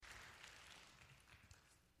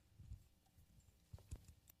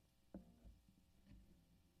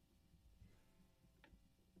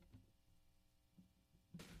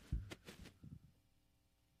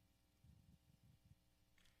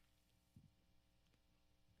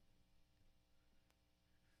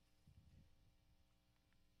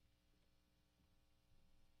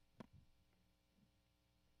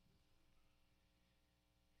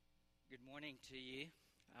Good morning to you.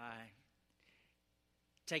 I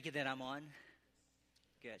take it that I'm on.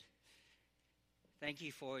 Good. Thank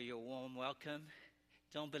you for your warm welcome.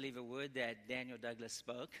 Don't believe a word that Daniel Douglas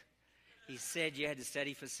spoke. He said you had to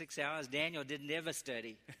study for 6 hours. Daniel didn't ever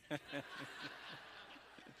study.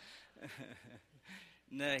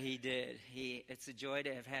 No, he did. It's a joy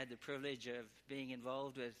to have had the privilege of being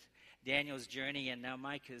involved with Daniel's journey and now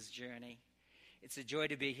Micah's journey. It's a joy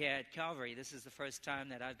to be here at Calvary. This is the first time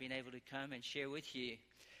that I've been able to come and share with you.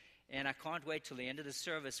 And I can't wait till the end of the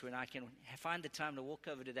service when I can find the time to walk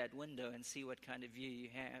over to that window and see what kind of view you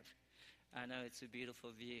have. I know it's a beautiful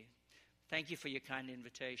view. Thank you for your kind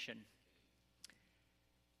invitation.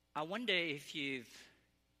 I wonder if you've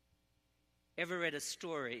ever read a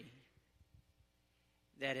story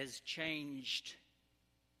that has changed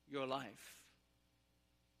your life.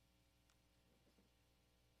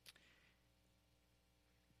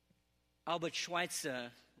 Albert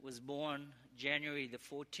Schweitzer was born January the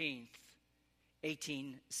 14th,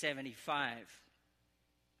 1875.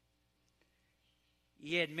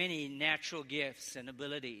 He had many natural gifts and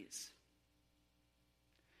abilities.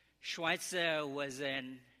 Schweitzer was a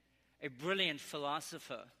brilliant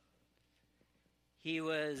philosopher. He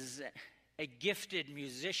was a gifted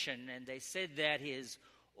musician, and they said that his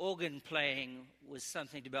organ playing was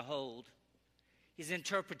something to behold. His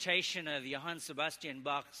interpretation of Johann Sebastian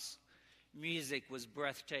Bach's music was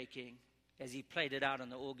breathtaking as he played it out on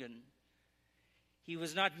the organ. He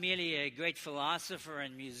was not merely a great philosopher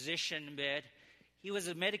and musician, but he was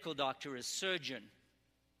a medical doctor, a surgeon.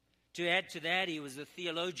 To add to that, he was a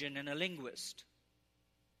theologian and a linguist.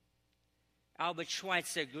 Albert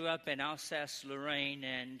Schweitzer grew up in Alsace-Lorraine,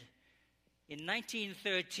 and in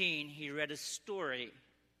 1913, he read a story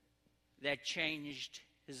that changed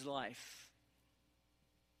his life.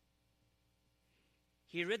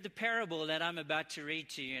 He read the parable that I'm about to read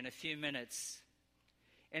to you in a few minutes.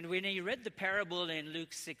 And when he read the parable in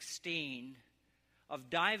Luke 16 of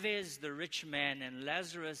Dives the rich man and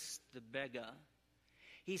Lazarus the beggar,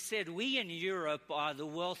 he said, we in Europe are the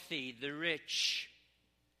wealthy, the rich.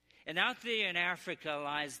 And out there in Africa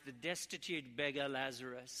lies the destitute beggar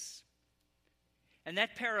Lazarus. And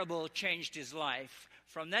that parable changed his life.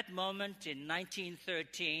 From that moment in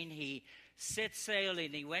 1913, he set sail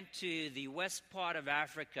and he went to the west part of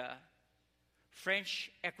Africa, French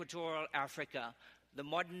Equatorial Africa, the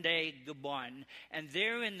modern-day Gabon. And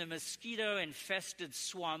there in the mosquito-infested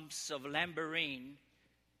swamps of Lambarene,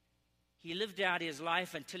 he lived out his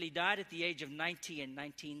life until he died at the age of 90 in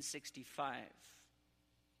 1965.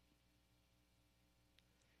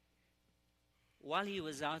 While he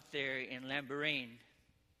was out there in Lambarene,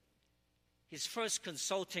 his first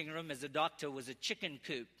consulting room as a doctor was a chicken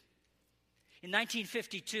coop. In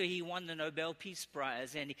 1952, he won the Nobel Peace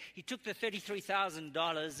Prize, and he took the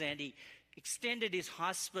 $33,000 and he extended his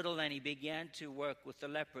hospital and he began to work with the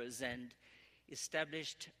lepers and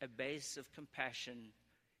established a base of compassion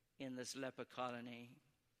in this leper colony.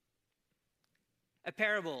 A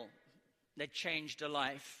parable that changed a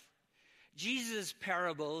life. Jesus'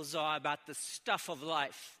 parables are about the stuff of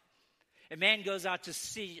life. A man goes out to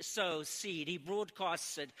sow seed. He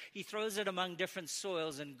broadcasts it. He throws it among different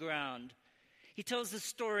soils and ground. He tells the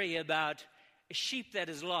story about a sheep that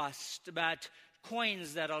is lost, about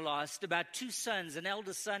coins that are lost, about two sons, an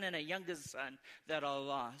elder son and a younger son that are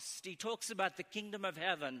lost. He talks about the kingdom of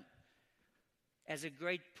heaven as a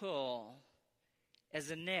great pearl, as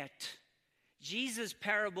a net. Jesus'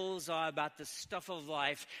 parables are about the stuff of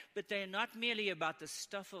life, but they're not merely about the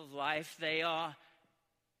stuff of life. They are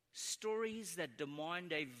stories that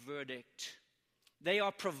demand a verdict. They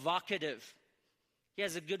are provocative. He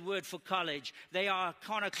has a good word for college. They are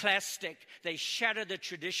iconoclastic. They shatter the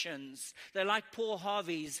traditions. They're like Paul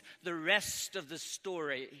Harvey's The Rest of the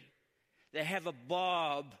Story. They have a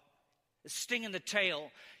barb, a sting in the tail.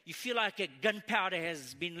 You feel like a gunpowder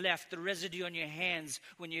has been left, the residue on your hands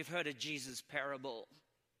when you've heard a Jesus parable.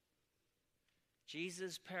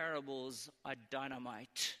 Jesus' parables are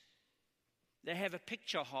dynamite. They have a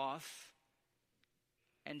picture half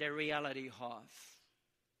and a reality half.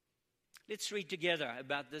 Let's read together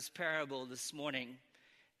about this parable this morning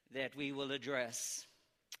that we will address.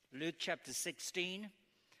 Luke chapter 16,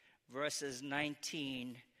 verses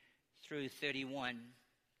 19 through 31.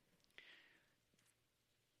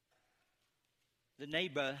 The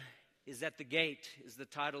neighbor is at the gate is the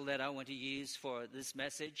title that I want to use for this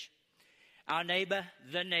message. Our neighbor,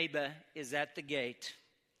 the neighbor, is at the gate.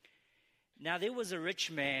 Now there was a rich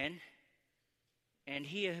man, and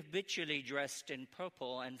he habitually dressed in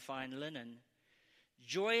purple and fine linen,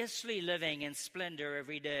 joyously living in splendor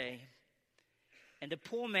every day. And a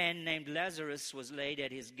poor man named Lazarus was laid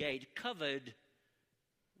at his gate, covered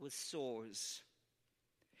with sores,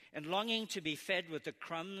 and longing to be fed with the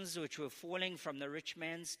crumbs which were falling from the rich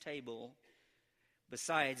man's table.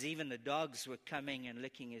 Besides, even the dogs were coming and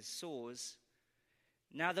licking his sores.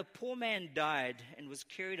 Now the poor man died and was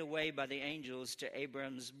carried away by the angels to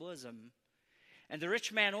Abraham's bosom. And the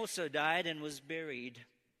rich man also died and was buried.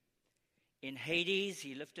 In Hades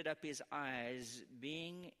he lifted up his eyes,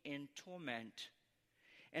 being in torment,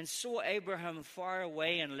 and saw Abraham far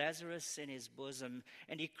away and Lazarus in his bosom.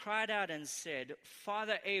 And he cried out and said,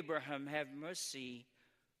 Father Abraham, have mercy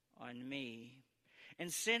on me,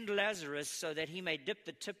 and send Lazarus so that he may dip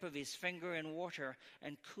the tip of his finger in water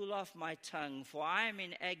and cool off my tongue, for I am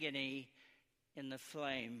in agony in the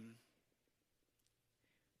flame.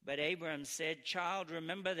 But Abraham said, Child,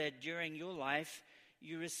 remember that during your life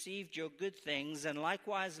you received your good things, and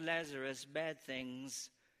likewise Lazarus bad things.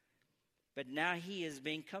 But now he is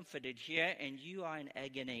being comforted here, and you are in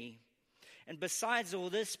agony. And besides all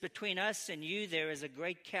this, between us and you there is a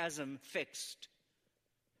great chasm fixed,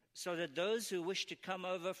 so that those who wish to come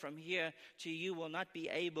over from here to you will not be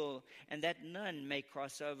able, and that none may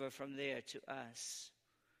cross over from there to us.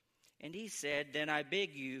 And he said, Then I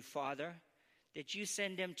beg you, Father, that you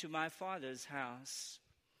send him to my father's house.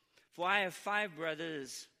 For I have 5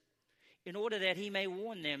 brothers, in order that he may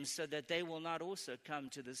warn them, so that they will not also come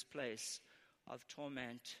to this place of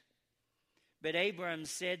torment. But Abraham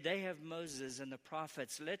said, They have Moses and the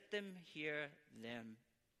prophets, let them hear them.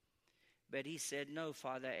 But he said, No,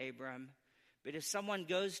 Father Abraham, but if someone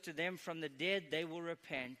goes to them from the dead, they will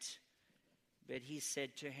repent. But he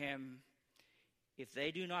said to him, If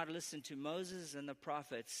they do not listen to Moses and the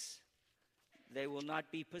prophets, they will not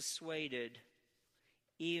be persuaded,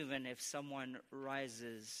 even if someone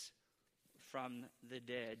rises from the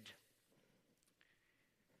dead.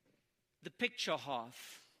 The picture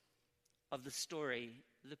half of the story,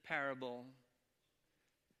 the parable.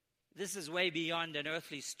 This is way beyond an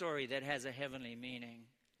earthly story that has a heavenly meaning.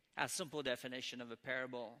 Our simple definition of a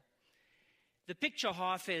parable. The picture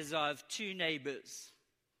half is of 2 neighbors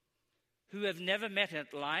who have never met in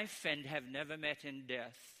life and have never met in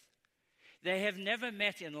death. They have never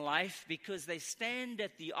met in life because they stand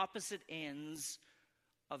at the opposite ends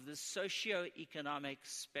of the socio-economic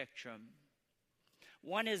spectrum.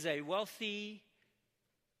 One is a wealthy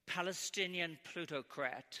Palestinian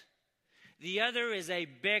plutocrat. The other is a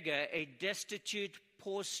beggar, a destitute,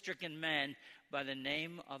 poor-stricken man by the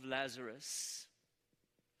name of Lazarus.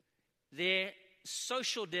 Their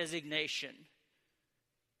social designation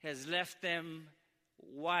has left them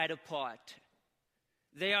wide apart.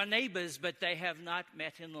 They are neighbors, but they have not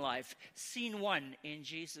met in life. Scene 1 in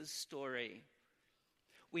Jesus' story.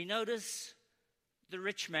 We notice the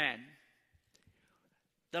rich man.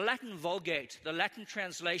 The Latin Vulgate, the Latin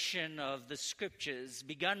translation of the scriptures,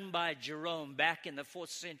 begun by Jerome back in the 4th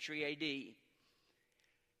century A.D.,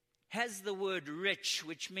 has the word rich,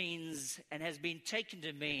 which means, and has been taken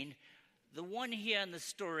to mean, the one here in the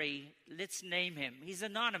story, let's name him. He's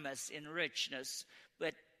anonymous in richness,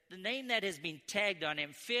 but the name that has been tagged on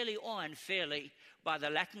him fairly or unfairly by the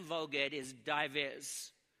Latin Vulgate is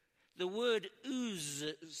Dives. The word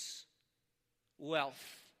oozes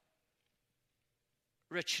wealth,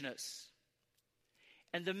 richness.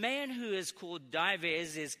 And the man who is called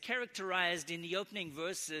Dives is characterized in the opening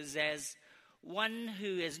verses as one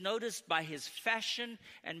who is noticed by his fashion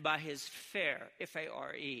and by his fare,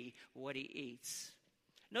 F-A-R-E, what he eats.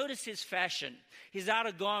 Notice his fashion, his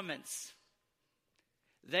outer garments.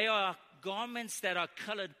 They are garments that are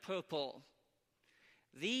colored purple.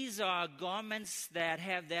 These are garments that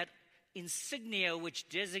have that insignia which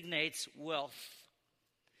designates wealth.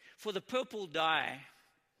 For the purple dye,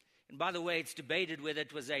 and by the way, it's debated whether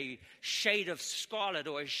it was a shade of scarlet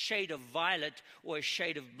or a shade of violet or a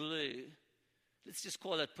shade of blue. Let's just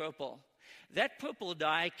call it purple. That purple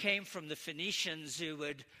dye came from the Phoenicians who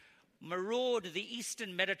would maraud the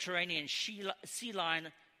eastern Mediterranean sea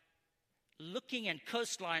line and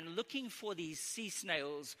coastline looking for these sea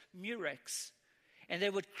snails, murex. And they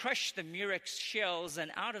would crush the murex shells, and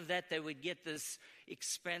out of that they would get this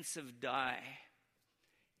expensive dye.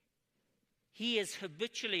 He is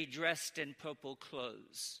habitually dressed in purple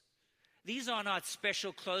clothes. These are not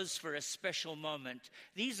special clothes for a special moment.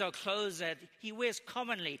 These are clothes that he wears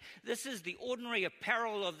commonly. This is the ordinary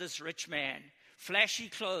apparel of this rich man. Flashy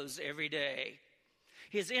clothes every day.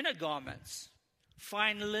 His inner garments,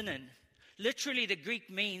 fine linen. Literally, the Greek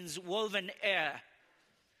means woven air.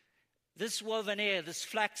 This woven air, this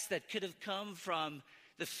flax that could have come from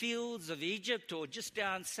the fields of Egypt or just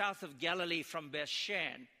down south of Galilee from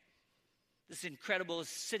Bethshan. this incredible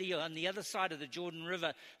city on the other side of the Jordan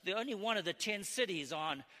River, the only one of the 10 cities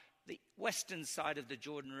on the western side of the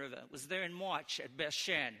Jordan River, was there in March at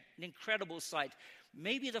Bethshan, an incredible sight.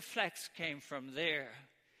 Maybe the flax came from there.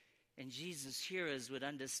 And Jesus' hearers would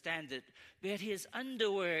understand it. But his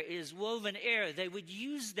underwear is woven air. They would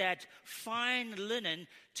use that fine linen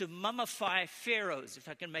to mummify pharaohs, if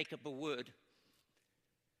I can make up a word.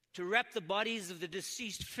 To wrap the bodies of the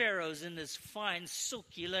deceased pharaohs in this fine,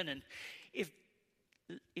 silky linen.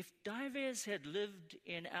 If Dives had lived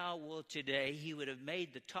in our world today, he would have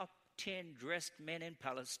made the top 10 dressed men in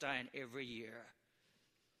Palestine every year.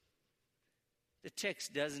 The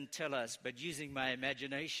text doesn't tell us, but using my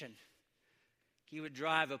imagination, he would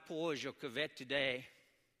drive a Porsche or Corvette today.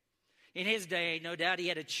 In his day, no doubt he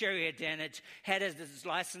had a Chariot, and it had as his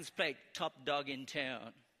license plate, top dog in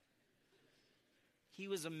town. He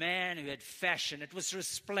was a man who had fashion. It was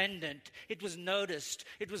resplendent. It was noticed.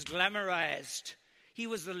 It was glamorized. He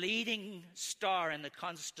was the leading star in the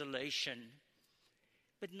constellation.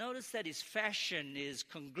 But notice that his fashion is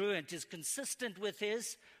congruent, is consistent with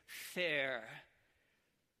his fare.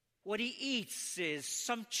 What he eats is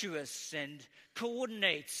sumptuous and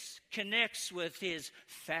coordinates, connects with his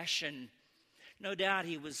fashion. No doubt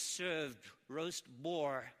he was served roast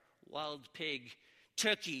boar, wild pig,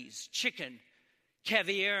 turkeys, chicken,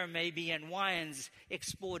 caviar maybe, and wines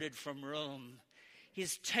exported from Rome.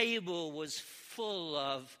 His table was full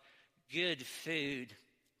of good food.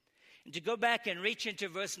 And to go back and reach into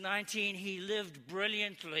verse 19, he lived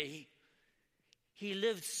brilliantly. He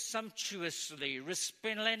lived sumptuously,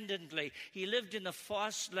 resplendently. He lived in the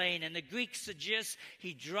fast lane, and the Greek suggests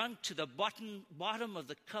he drank to the bottom of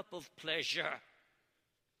the cup of pleasure.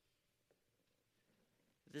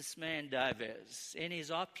 This man Dives, in his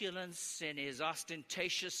opulence, in his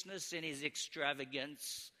ostentatiousness, in his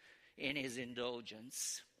extravagance, in his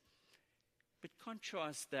indulgence. But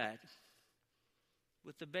contrast that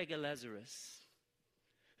with the beggar Lazarus,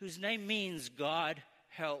 whose name means God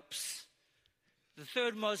helps. The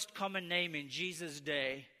third most common name in Jesus'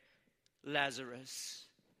 day, Lazarus.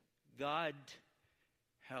 God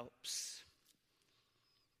helps.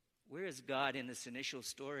 Where is God in this initial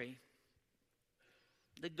story?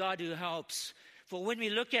 The God who helps. For when we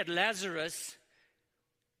look at Lazarus,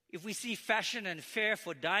 if we see fashion and fare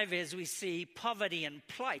for Dives, we see poverty and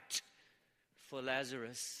plight for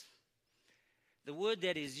Lazarus. The word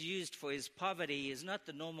that is used for his poverty is not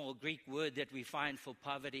the normal Greek word that we find for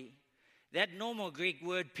poverty. That normal Greek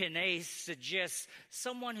word, penes, suggests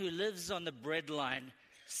someone who lives on the breadline,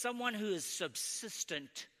 someone who is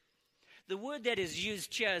subsistent. The word that is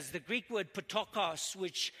used here is the Greek word patokos,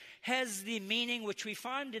 which has the meaning which we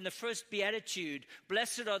find in the first beatitude.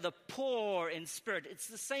 Blessed are the poor in spirit. It's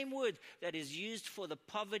the same word that is used for the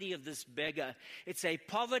poverty of this beggar. It's a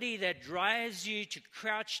poverty that drives you to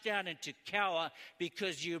crouch down and to cower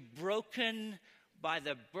because you're broken by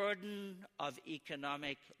the burden of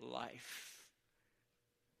economic life.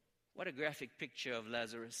 What a graphic picture of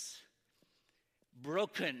Lazarus.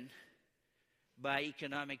 Broken by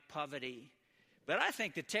economic poverty. But I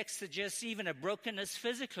think the text suggests even a brokenness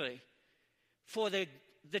physically. For the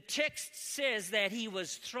text says that he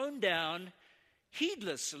was thrown down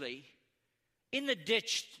heedlessly in the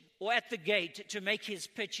ditch or at the gate to make his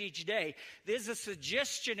pitch each day. There's a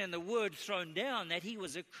suggestion in the word thrown down that he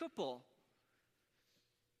was a cripple.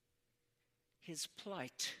 His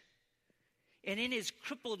plight. And in his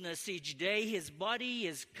crippledness each day, his body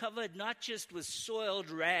is covered not just with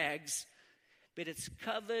soiled rags, but it's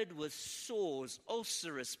covered with sores,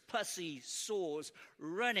 ulcerous, pussy sores,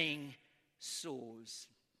 running sores.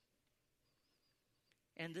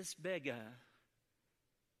 And this beggar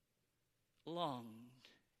longed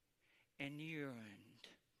and yearned.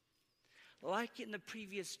 Like in the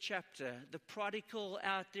previous chapter, the prodigal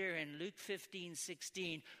out there in Luke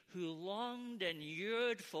 15:16, who longed and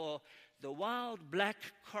yearned for the wild black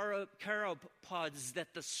carob pods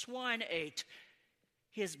that the swine ate.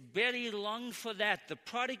 His belly longed for that. The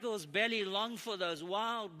prodigal's belly longed for those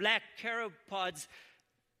wild black carob pods.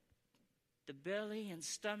 The belly and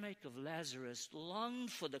stomach of Lazarus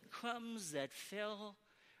longed for the crumbs that fell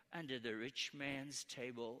under the rich man's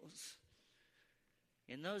tables.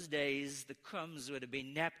 In those days, the crumbs would have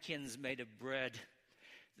been napkins made of bread.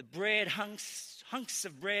 The bread, hunks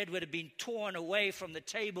of bread would have been torn away from the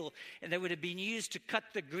table, and they would have been used to cut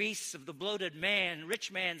the grease of the bloated man,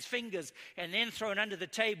 rich man's fingers, and then thrown under the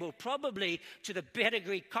table, probably to the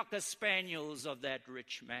pedigree cocker spaniels of that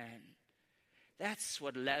rich man. That's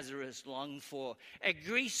what Lazarus longed for, a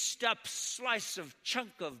greased up slice of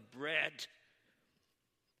chunk of bread.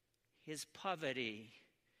 His poverty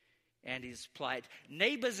and his plight.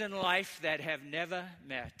 Neighbors in life that have never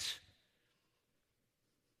met.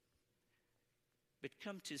 But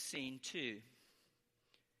come to scene 2.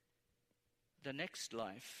 The next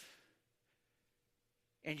life.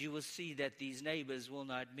 And you will see that these neighbors will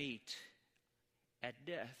not meet at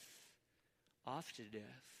death, after death.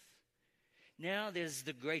 Now there's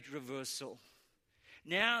the great reversal.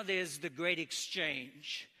 Now there's the great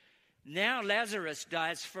exchange. Now Lazarus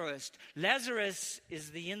dies first. Lazarus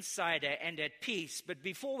is the insider and at peace. But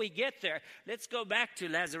before we get there, let's go back to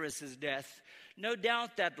Lazarus' death. No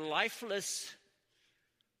doubt that lifeless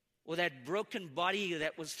or that broken body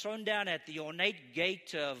that was thrown down at the ornate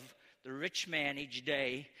gate of the rich man each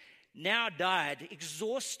day, now died,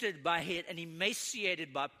 exhausted by it and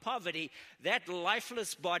emaciated by poverty. That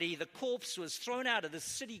lifeless body, the corpse, was thrown out of the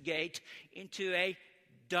city gate into a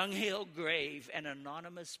dunghill grave, an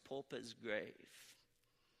anonymous pauper's grave.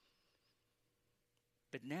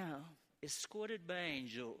 But now, escorted by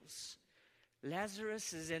angels,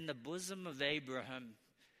 Lazarus is in the bosom of Abraham.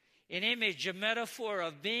 An image, a metaphor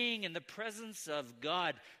of being in the presence of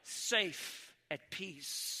God, safe, at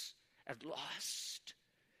peace, at last.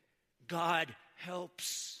 God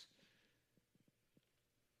helps.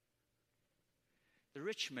 The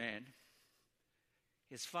rich man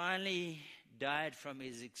has finally died from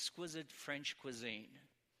his exquisite French cuisine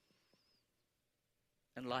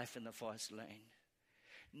and life in the fast lane.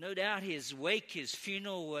 No doubt his wake, his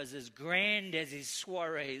funeral was as grand as his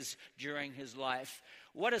soirees during his life.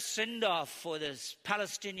 What a send-off for this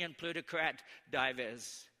Palestinian plutocrat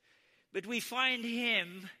Dives. But we find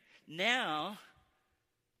him now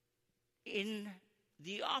in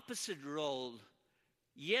the opposite role.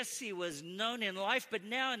 Yes, he was known in life, but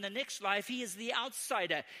now in the next life, he is the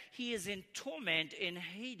outsider. He is in torment in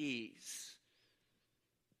Hades.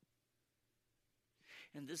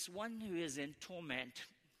 And this one who is in torment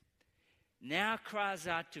now cries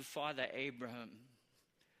out to Father Abraham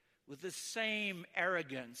with the same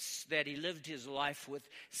arrogance that he lived his life with.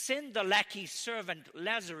 Send the lackey servant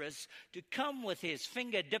Lazarus to come with his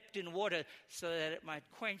finger dipped in water so that it might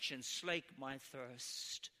quench and slake my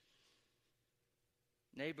thirst.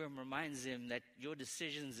 And Abraham reminds him that your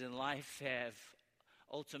decisions in life have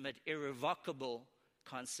ultimate irrevocable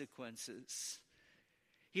consequences.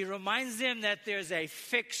 He reminds them that there's a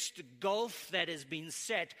fixed gulf that has been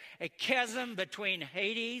set, a chasm between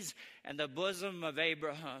Hades and the bosom of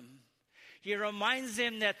Abraham. He reminds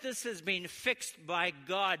them that this has been fixed by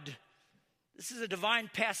God. This is a divine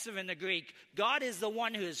passive in the Greek. God is the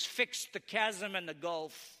one who has fixed the chasm and the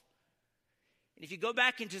gulf. And if you go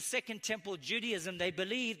back into Second Temple Judaism, they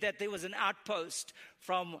believed that there was an outpost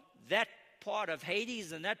from that part of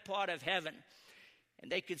Hades and that part of heaven.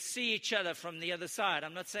 And they could see each other from the other side.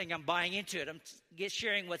 I'm not saying I'm buying into it. I'm just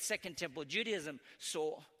sharing what Second Temple Judaism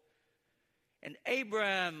saw. And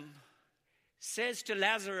Abraham says to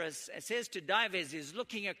Lazarus, says to Dives, he's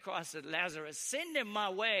looking across at Lazarus, send him my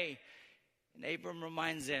way. And Abraham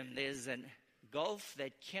reminds him there's a gulf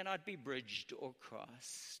that cannot be bridged or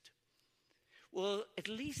crossed. Well, at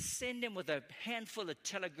least send him with a handful of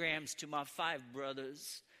telegrams to my 5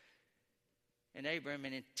 brothers. And Abraham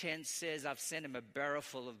in intent says, I've sent him a barrel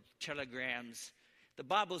full of telegrams. The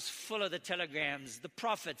Bible's full of the telegrams, the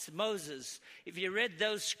prophets, Moses. If you read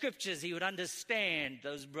those scriptures, he would understand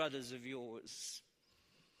those brothers of yours.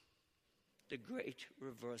 The great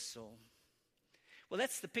reversal. Well,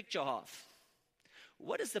 that's the picture half.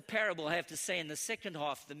 What does the parable have to say in the second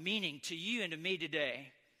half, the meaning to you and to me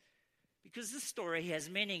today? Because this story has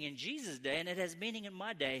meaning in Jesus' day and it has meaning in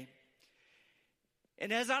my day.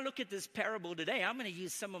 And as I look at this parable today, I'm going to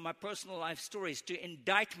use some of my personal life stories to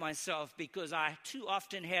indict myself because I too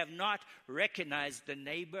often have not recognized the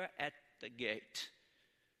neighbor at the gate.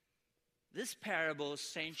 This parable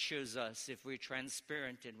censures us if we're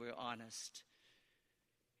transparent and we're honest.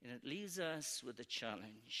 And it leaves us with a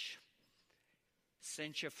challenge.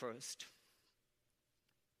 Censure first.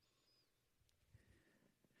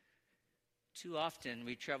 Too often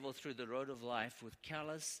we travel through the road of life with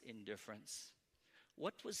callous indifference.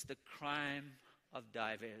 What was the crime of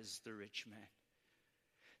Dives, the rich man?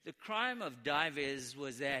 The crime of Dives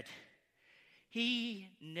was that he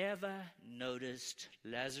never noticed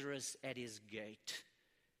Lazarus at his gate.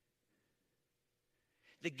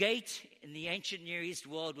 The gate in the ancient Near East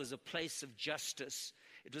world was a place of justice.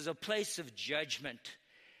 It was a place of judgment.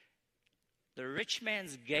 The rich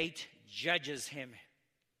man's gate judges him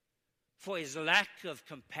for his lack of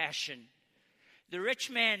compassion. The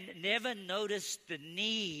rich man never noticed the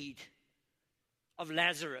need of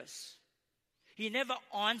Lazarus. He never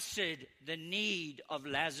answered the need of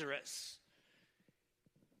Lazarus.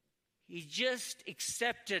 He just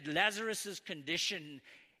accepted Lazarus' condition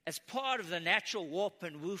as part of the natural warp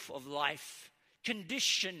and woof of life,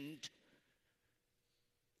 conditioned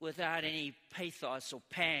without any pathos or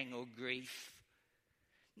pang or grief.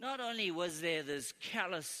 Not only was there this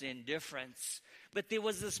callous indifference, but there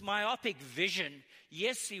was this myopic vision.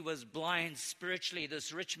 Yes, he was blind spiritually,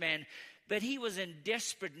 this rich man, but he was in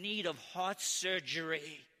desperate need of heart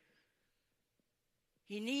surgery.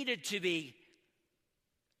 He needed to be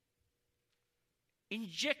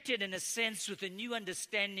injected, in a sense, with a new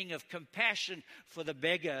understanding of compassion for the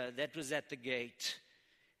beggar that was at the gate.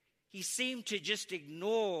 He seemed to just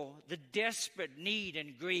ignore the desperate need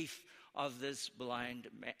and grief of this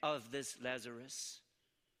Lazarus.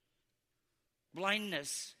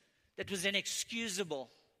 Blindness that was inexcusable.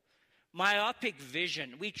 Myopic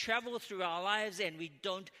vision. We travel through our lives and we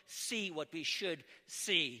don't see what we should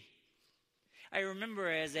see. I remember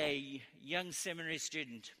as a young seminary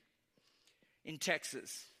student in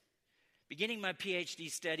Texas, beginning my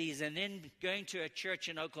PhD studies and then going to a church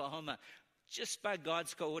in Oklahoma, just by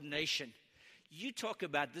God's coordination. You talk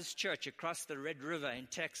about this church across the Red River in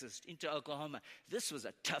Texas into Oklahoma. This was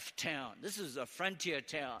a tough town. This was a frontier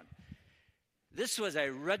town. This was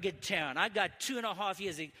a rugged town. I got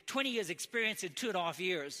 20 years experience in 2.5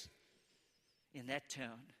 years in that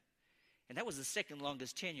town. And that was the second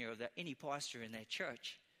longest tenure of any pastor in that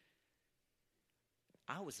church.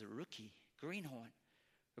 I was a rookie, greenhorn,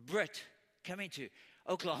 a Brit coming to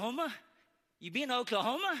Oklahoma. You been to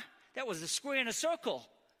Oklahoma? That was a square in a circle.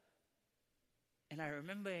 And I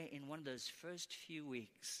remember in one of those first few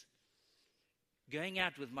weeks, going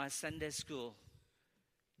out with my Sunday school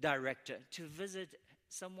director to visit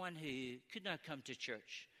someone who could not come to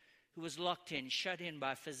church, who was locked in, shut in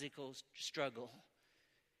by physical struggle.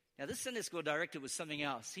 Now, this Sunday school director was something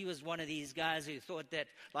else. He was one of these guys who thought that,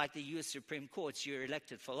 like the U.S. Supreme Courts, you're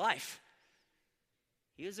elected for life.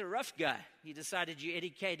 He was a rough guy. He decided you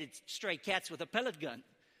educated stray cats with a pellet gun.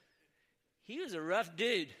 He was a rough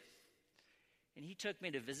dude. And he took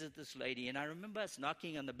me to visit this lady, and I remember us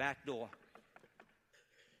knocking on the back door.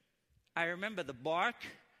 I remember the bark,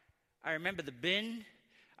 I remember the bin,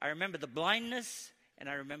 I remember the blindness, and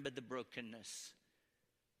I remember the brokenness.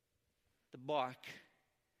 The bark,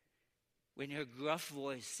 when her gruff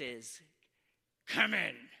voice says, "Come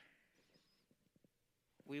in."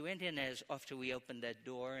 We went in after we opened that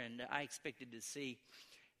door, and I expected to see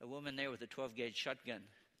a woman there with a 12-gauge shotgun.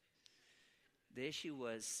 There she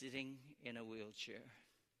was, sitting in a wheelchair.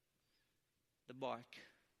 The bark.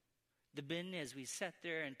 The bin, as we sat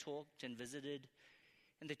there and talked and visited,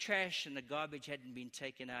 and the trash and the garbage hadn't been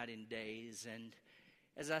taken out in days. And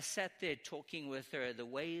as I sat there talking with her, the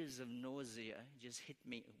waves of nausea just hit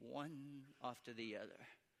me one after the other.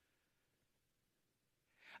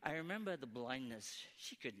 I remember the blindness.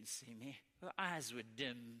 She couldn't see me. Her eyes were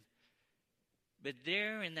dim. But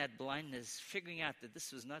there in that blindness, figuring out that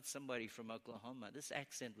this was not somebody from Oklahoma, this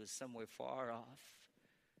accent was somewhere far off.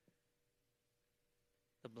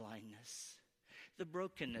 The blindness, the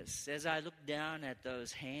brokenness. As I looked down at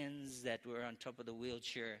those hands that were on top of the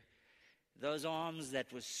wheelchair, those arms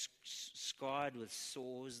that were scarred with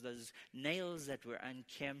sores, those nails that were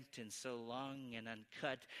unkempt and so long and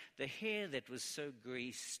uncut, the hair that was so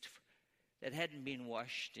greased, that hadn't been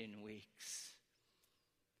washed in weeks.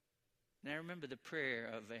 And I remember the prayer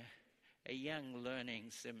of a young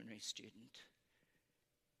learning seminary student.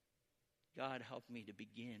 God, help me to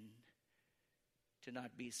begin to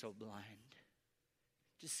not be so blind,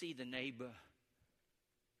 to see the neighbor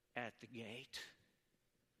at the gate.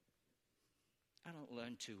 I don't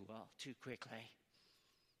learn too well, too quickly.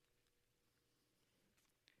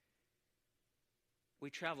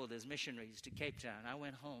 We traveled as missionaries to Cape Town. I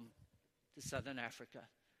went home to Southern Africa.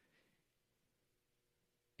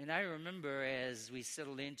 And I remember as we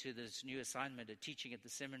settled into this new assignment of teaching at the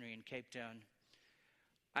seminary in Cape Town,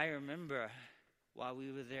 I remember while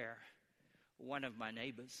we were there, one of my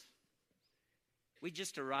neighbors, we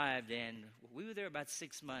just arrived and we were there about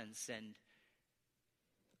 6 months, and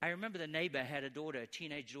I remember the neighbor had a daughter, a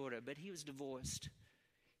teenage daughter, but he was divorced.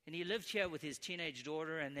 And he lived here with his teenage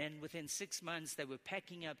daughter, and then within 6 months they were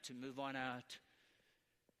packing up to move on out.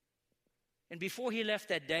 And before he left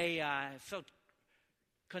that day, I felt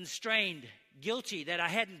constrained, guilty that I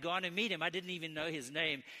hadn't gone to meet him. I didn't even know his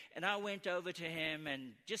name. And I went over to him,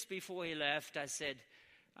 and just before he left, I said,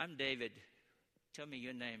 "I'm David. Tell me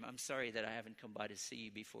your name. I'm sorry that I haven't come by to see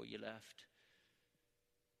you before you left."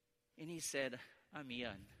 And he said, "I'm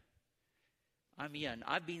Ian. I'm Ian.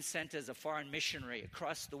 I've been sent as a foreign missionary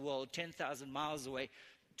across the world, 10,000 miles away,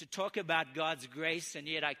 to talk about God's grace, and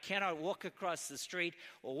yet I cannot walk across the street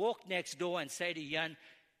or walk next door and say to Ian,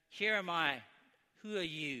 Here am I. Who are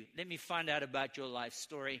you? Let me find out about your life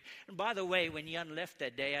story. And by the way, when Jan left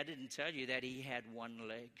that day, I didn't tell you that he had one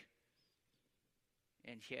leg.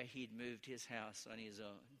 And here he'd moved his house on his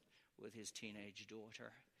own with his teenage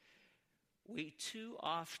daughter. We too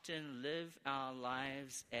often live our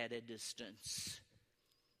lives at a distance.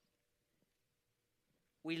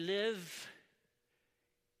 We live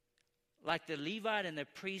like the Levite and the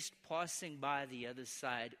priest passing by the other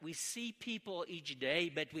side. We see people each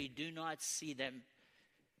day, but we do not see them.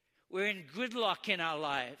 We're in gridlock in our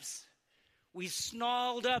lives. We're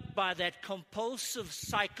snarled up by that compulsive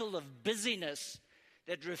cycle of busyness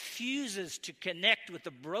that refuses to connect with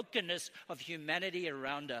the brokenness of humanity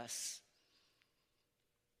around us.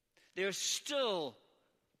 There's still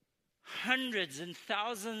hundreds and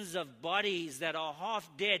thousands of bodies that are half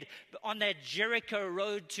dead on that Jericho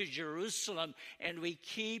road to Jerusalem, and we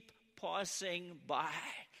keep passing by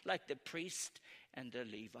like the priest and the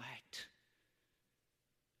Levite.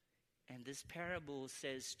 And this parable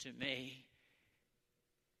says to me,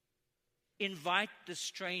 invite the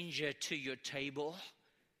stranger to your table.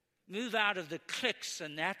 Move out of the cliques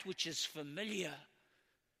and that which is familiar.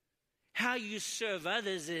 How you serve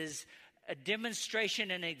others is a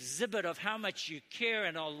demonstration and exhibit of how much you care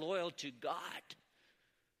and are loyal to God.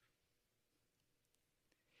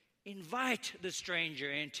 Invite the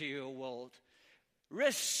stranger into your world.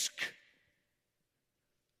 Risk.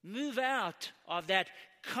 Move out of that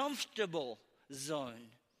comfortable zone.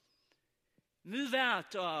 Move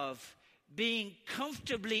out of being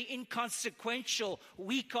comfortably inconsequential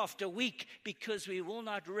week after week, because we will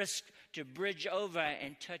not risk to bridge over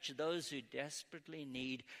and touch those who desperately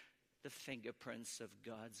need the fingerprints of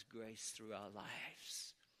God's grace through our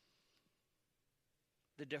lives.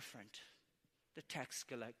 The different, the tax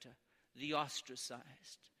collector, the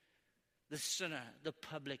ostracized, the sinner, the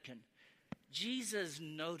publican. Jesus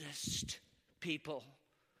noticed people.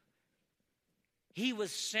 He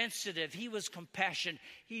was sensitive. He was compassionate.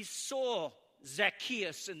 He saw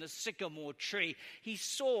Zacchaeus in the sycamore tree. He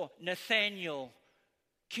saw Nathanael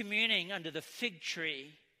communing under the fig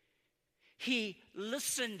tree. He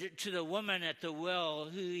listened to the woman at the well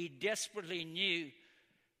who he desperately knew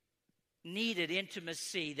needed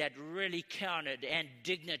intimacy that really counted and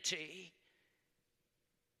dignity.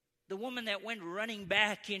 The woman that went running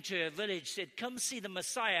back into her village said, "Come see the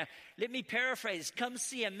Messiah." Let me paraphrase. Come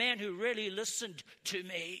see a man who really listened to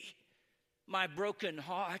me, my broken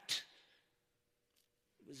heart.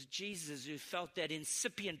 It was Jesus who felt that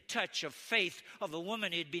incipient touch of faith of a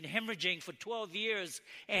woman who'd been hemorrhaging for 12 years.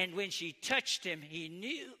 And when she touched him, he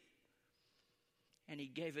knew. And he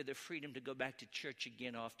gave her the freedom to go back to church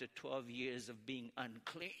again after 12 years of being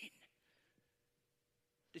unclean.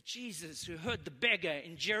 The Jesus who heard the beggar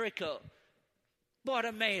in Jericho,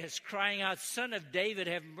 Bartimaeus, crying out, "Son of David,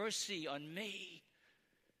 have mercy on me."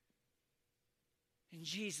 And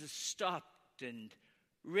Jesus stopped and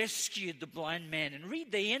rescued the blind man. And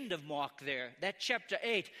read the end of Mark there, that chapter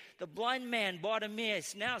 8. The blind man,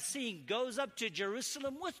 Bartimaeus, now seeing, goes up to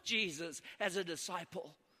Jerusalem with Jesus as a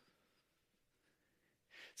disciple.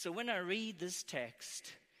 So when I read this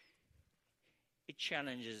text, it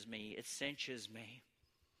challenges me, it censures me.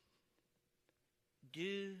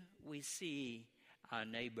 Do we see our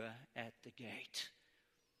neighbor at the gate?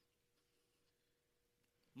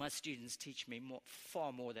 My students teach me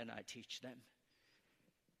far more than I teach them.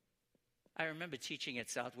 I remember teaching at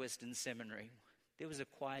Southwestern Seminary. There was a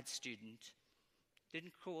quiet student,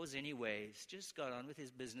 didn't cause any waves, just got on with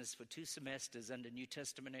his business for 2 semesters under New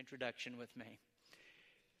Testament introduction with me.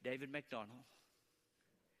 David MacDonald.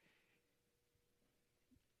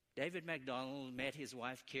 David MacDonald met his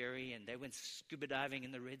wife Carrie, and they went scuba diving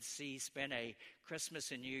in the Red Sea, spent a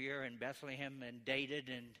Christmas and New Year in Bethlehem, and dated,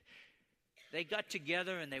 and they got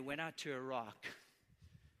together and they went out to Iraq.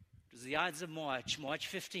 It was the Ides of March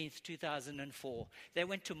 15th, 2004. They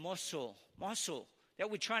went to Mosul, that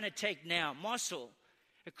we're trying to take now, Mosul.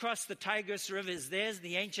 Across the Tigris rivers, there's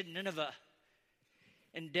the ancient Nineveh.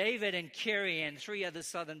 And David and Carrie and 3 other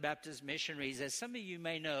Southern Baptist missionaries, as some of you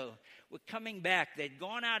may know, were coming back. They'd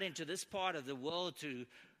gone out into this part of the world to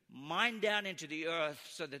mine down into the earth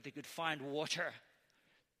so that they could find water.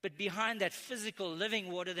 But behind that physical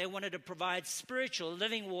living water, they wanted to provide spiritual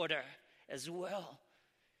living water as well.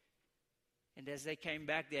 And as they came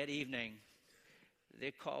back that evening,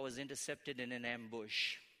 their car was intercepted in an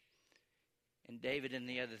ambush. And David and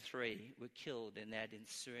the other 3 were killed in that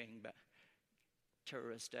ensuing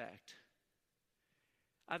terrorist act.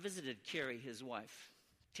 I visited Carrie, his wife,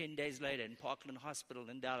 10 days later in Parkland Hospital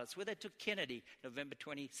in Dallas, where they took Kennedy, November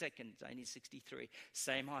 22nd, 1963,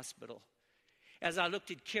 same hospital. As I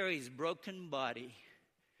looked at Carrie's broken body,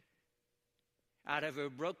 Out of her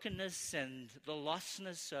brokenness and the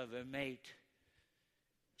lostness of her mate,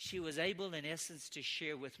 she was able, in essence, to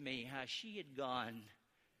share with me how she had gone,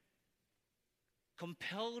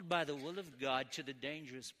 compelled by the will of God, to the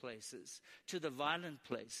dangerous places, to the violent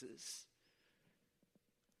places,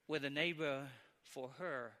 where the neighbor for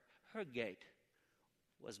her gate,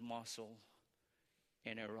 was Mosul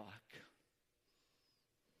in Iraq.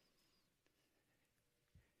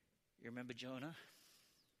 You remember Jonah?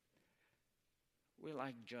 We're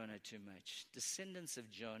like Jonah too much. Descendants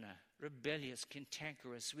of Jonah, rebellious,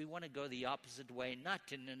 cantankerous. We want to go the opposite way, not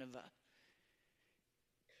to Nineveh.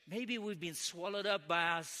 Maybe we've been swallowed up by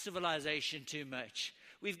our civilization too much.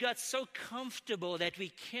 We've got so comfortable that we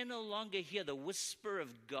can no longer hear the whisper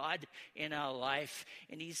of God in our life.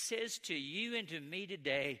 And He says to you and to me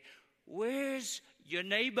today, where's your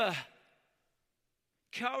neighbor?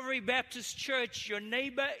 Calvary Baptist Church, your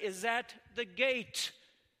neighbor is at the gate.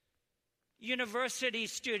 University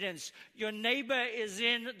students, your neighbor is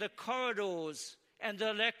in the corridors and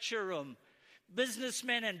the lecture room.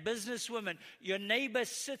 Businessmen and businesswomen, your neighbor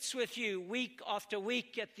sits with you week after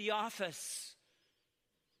week at the office.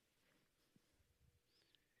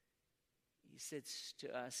 He sits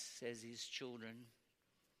to us as His children.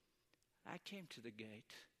 I came to the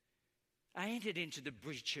gate. I entered into the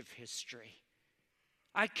breach of history.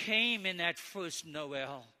 I came in that first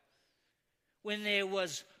Noel when there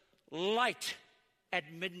was light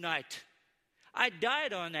at midnight. I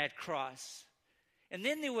died on that cross. And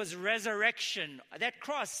then there was resurrection. That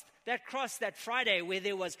cross that Friday where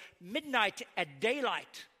there was midnight at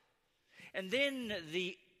daylight. And then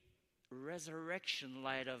the resurrection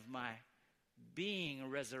light of my being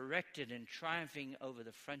resurrected and triumphing over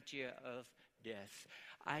the frontier of death.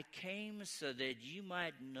 I came so that you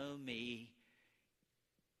might know me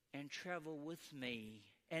and travel with me.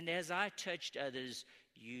 And as I touched others,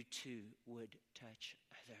 you too would touch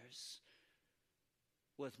others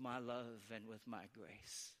with my love and with my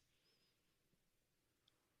grace.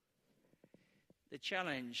 The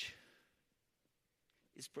challenge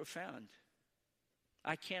is profound.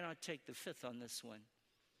 I cannot take the fifth on this one.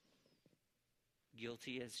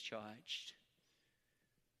 Guilty as charged.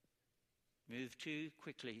 Move too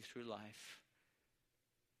quickly through life.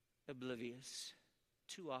 Oblivious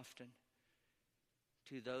too often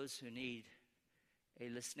to those who need a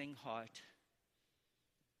listening heart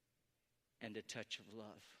and a touch of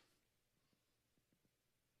love.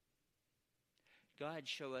 God,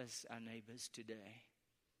 show us our neighbors today.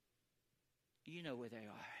 You know where they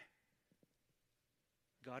are.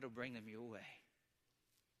 God will bring them your way.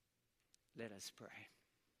 Let us pray.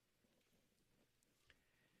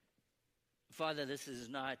 Father, this is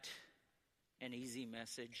not an easy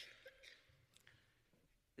message.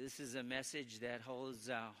 This is a message that holds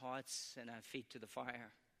our hearts and our feet to the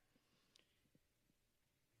fire.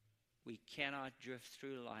 We cannot drift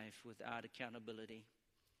through life without accountability.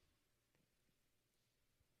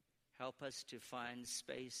 Help us to find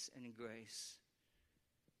space and grace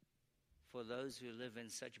for those who live in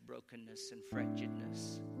such brokenness and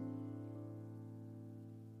fracturedness.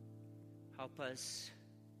 Help us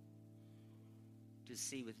to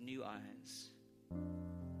see with new eyes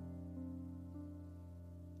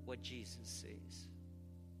what Jesus sees.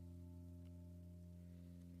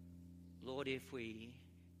 Lord, if we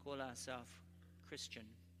call ourselves Christian,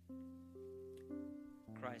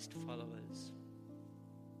 Christ followers,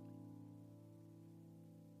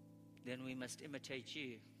 then we must imitate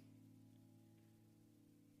you.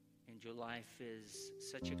 And your life is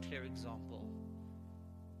such a clear example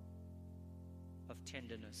of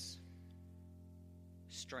tenderness,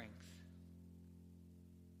 strength,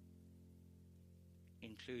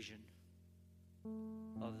 inclusion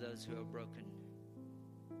of those who are broken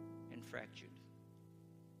and fractured.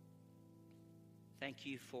 Thank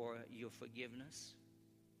you for your forgiveness.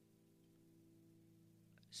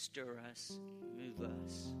 Stir us, move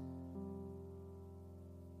us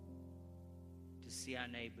to see our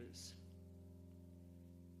neighbors,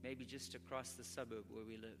 maybe just across the suburb where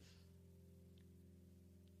we live,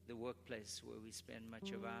 the workplace where we spend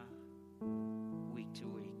much of our week to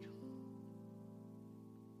week.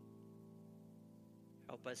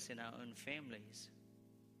 Help us in our own families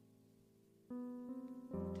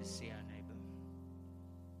to see our neighbor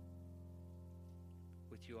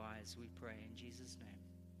with your eyes, we pray in Jesus' name.